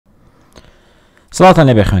سڵاتان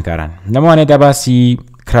لێبێ خوێندکاران لەمانێدا باسی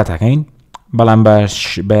کراتەکەین بەڵام باش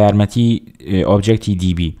بە یارمەتی ئۆبجێکتی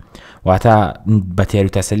دیبی واتە بە تێر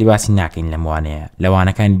و تەسەلی باسی ناکەین لەموانەیە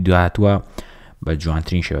لەوانەکانی دواتوە بە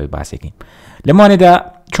جوانترین شێوەی باسێکین لەمانێدا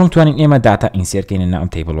چۆن توانین ئێمە داتا ئینسێرکەین لە ئەم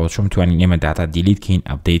تەیبڵەوە چۆن توانین ئێمە داتا دیلیتکەین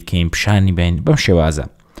ئەپدەیتکەین پیشانی بین بەم شێوازە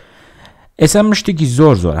ئێستا شتێکی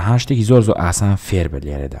زۆر ها شتێکی زۆر ئاسان فێر بە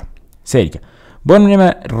لێرەدا سەیرکە بۆ نمونێمە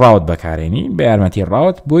ڕاوت بەکارێنی بە یارمەتی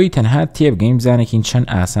ڕاوت بۆی تەنها تێبگەین بزانێکین چەند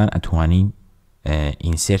ئاسان ئەتوانین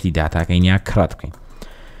ئینسێرتی داتاکەین یا کرات بکەین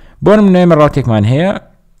بۆ نمونێمە ڕاوتێکمان هەیە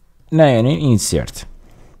نایێنین ئینسێرت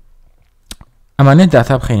ئەمانێت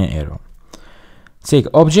داتا بخەینە ئێرە سێک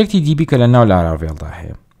ئۆبجێکتی دیبی کە لە ناو لاراڤێڵدا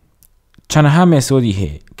هەیە چەندەها مێسۆدی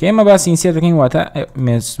هەیە کە ئێمە باسی ئینسێرت دەکەین واتە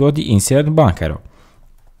مێسۆدی ئینسێرت بانکەرەوە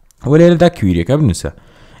وە لێرەدا کویریەکە بنووسە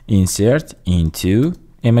insert into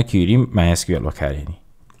ئێمە کویری MySQL بەکارێنی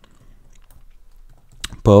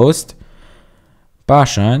post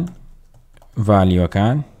پاشان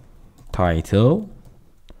valueەکان title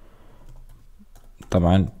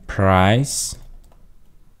طبعا price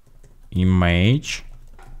image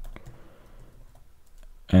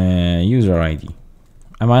user ID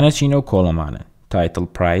ئەمانە چینە و کۆڵەمانە title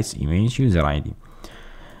price image user ID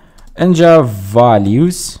اینجا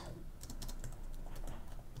values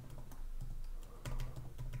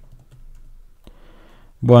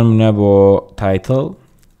بۆ نمونە بۆ title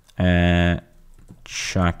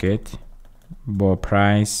jacket بۆ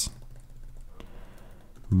price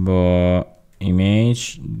بۆ image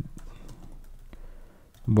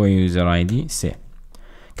بۆ user ID سێ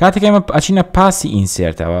کاتێک ئێمە ئەچینە پاسی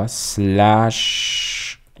ئینسێرتەوە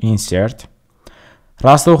 /insert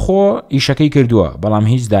ڕاستەوخۆ ئیشەکەی کردووە بەڵام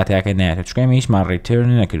هیچ داتایەکە نایێتە چونکە ئێمە هیچمان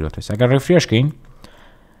ڕیتێرن نەکردوێتەوە ئەگەر ڕیفرێشکەین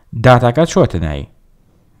داتاکە چۆتە ناوی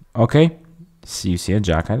ئۆکەی 33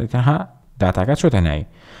 جاکات تەنها داتاکە چۆتە ناوی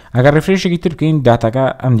ئەگەر ڕیفرێشێکی تر بکەین داتاکە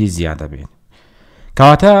ئەمدی زیادە بێت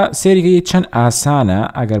کەواتە سێریگەی چەند ئاسانە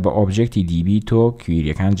ئەگەر بە ئۆبجێکتی دیبی تۆ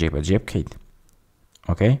کویریەکان جێبەجێ بکەیت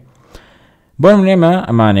ئۆکەی بۆ نمونێمە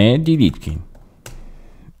ئەمانەیە دیلیت بکەین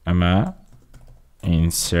ئەمە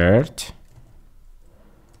insert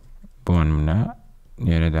بۆ نمونە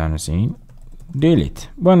لێرە دانووسین delete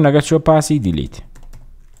بۆ نەگە چۆ پاسی delete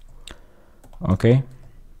ئۆکەی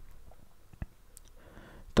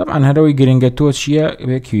طبعا هەرەوەی گرنگە تۆ چییە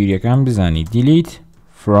بێ کویریەکان بزانی delete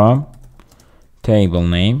from table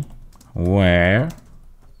name where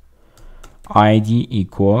id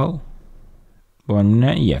equal بۆ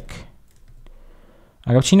نمونە 1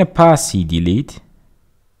 ئەگەر بچینە پاسی delete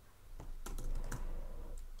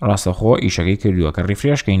ڕاستەخۆ ئیشەکەی کردووە کە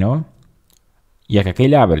ڕیفرێشکەینەوە یەکەکەی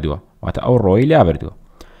لابردووە واتە ئەو ڕۆی لابردووە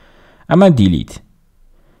ئەمە delete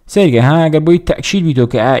سەیرگە ها ئەگەر بۆی تەکشید بیتۆ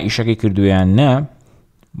کە ئیشەکەی کردویان نا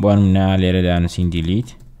بۆ نمونە لێرە دانووسین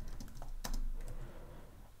delete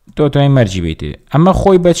تۆ توانای مەرجی بیتێ ئەمە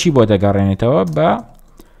خۆی بەچی بۆ دەگەڕێنێتەوە بە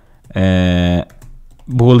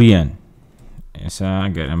بولیان ئێستا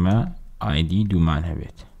ئەگەر ئەمە ID دوومان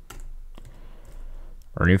هەبێت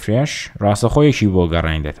refresh ڕاستەخۆیەکی بۆ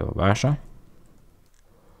گەڕێنێتەوە باشە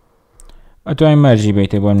ئەتوانین مەرجی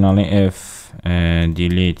بیتێ بۆ مناڵی if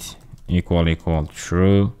delete equal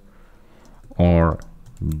true or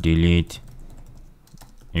delete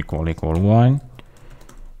equal 1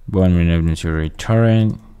 بۆ منە بنووسی return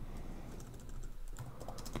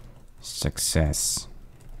success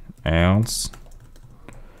else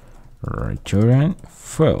return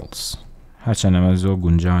false هەرچەند ئەمە زۆر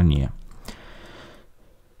گونجاو نییە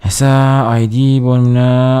هەسا ID بۆ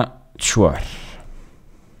منە 4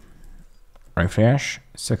 refresh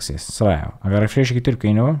success سڕایەوە ئەگەر ڕیفرێشێکی تر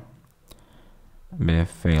بکەینەوە بێ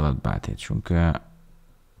فەیڵت باتێت چونکە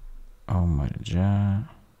ئەو مەرجە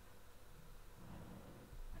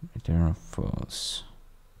return false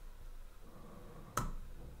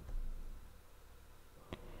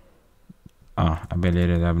ئەبێ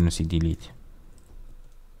لێرەدا بنووسی delete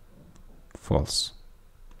false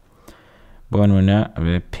بۆ نمونە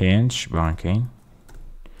ئەبێ 5 بانکەین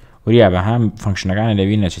وریا بە هەم فەنکشنەکانە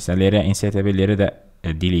لەوی نەچێستا لێرە ئینسێت ئەبێ لێرەدا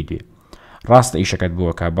delete بێ ڕاستە ئیشەکەت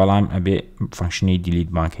بووەکە بەڵام ئەبێ فەنکشنی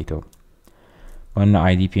delete بانکەیتەوە بۆ نمونە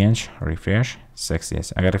ID 5 refresh success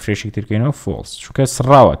ئەگەر ڕیفرێشێکی تر بکەینەوە false چونکە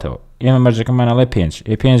سڕاوەتەوە ئێمە مەرجەکەمان ئەڵێ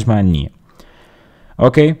 5 مان نییە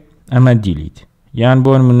ئۆکەی ئەمە delete یان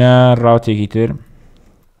بۆ نمونە ڕاوتێکی تر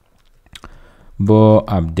بۆ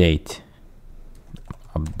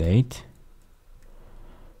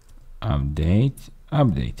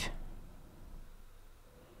update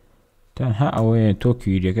تەنها ئەوەیە تۆ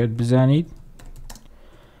کویریەکەت بزانیت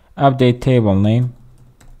update table name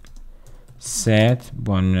set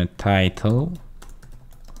بۆ title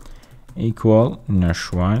equal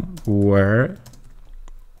نەشوان where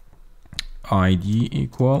id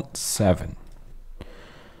equal 7.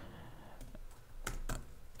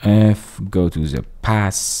 If go to the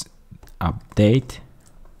pass update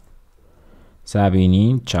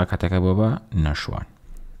سابینین چاکەتەکە بۆ بە نەشوان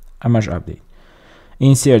ئەمەش update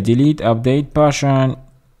insert delete update پاشان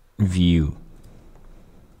view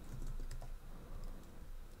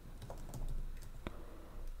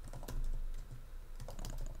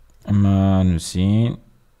ئەمە نووسین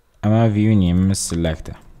ئەمە view نیە ئەمە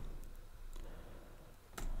selectە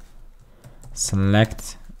select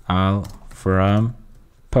all from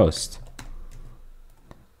post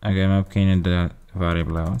ئەگەر ئەمە بکەینە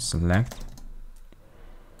variable select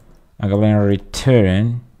ئەگەر بڵێن return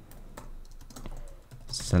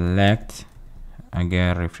select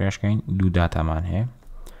ئەگەر refresh کەین دوو داتامان هەیە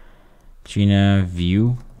بچینە view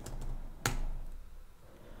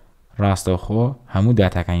ڕاستەوخۆ هەموو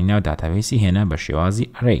داتاکانی ناو داتابیسی هێنا بە شێوازی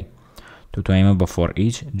array توانیمە بە for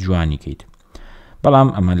each جوانی کەیت بەڵام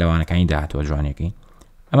ئەمە لەوانەکانی داهاتوە جوانەکەی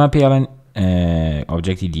ئەمە پێڵێن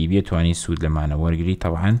ئۆبجێکتی دیبیە توانی سوود لەمانە وەرگری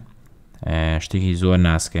تەواهەن شتێکی زۆر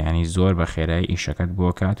ناسکە ینی زۆر بە خێرایی ئیشەکەت بۆ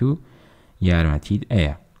کات و یارمەتیت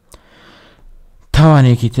ئەیە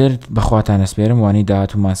تاوانێکی تر بەخواتان ئەسپێرم وانی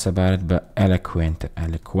داهاتوومان سەبارەت بە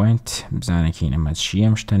ئەلکوێنت بزانێکین ئەمە چیە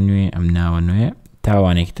شتە نوێ ئەم ناوە نوێ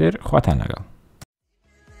تاوانێکی تر خواتان لەگەڵ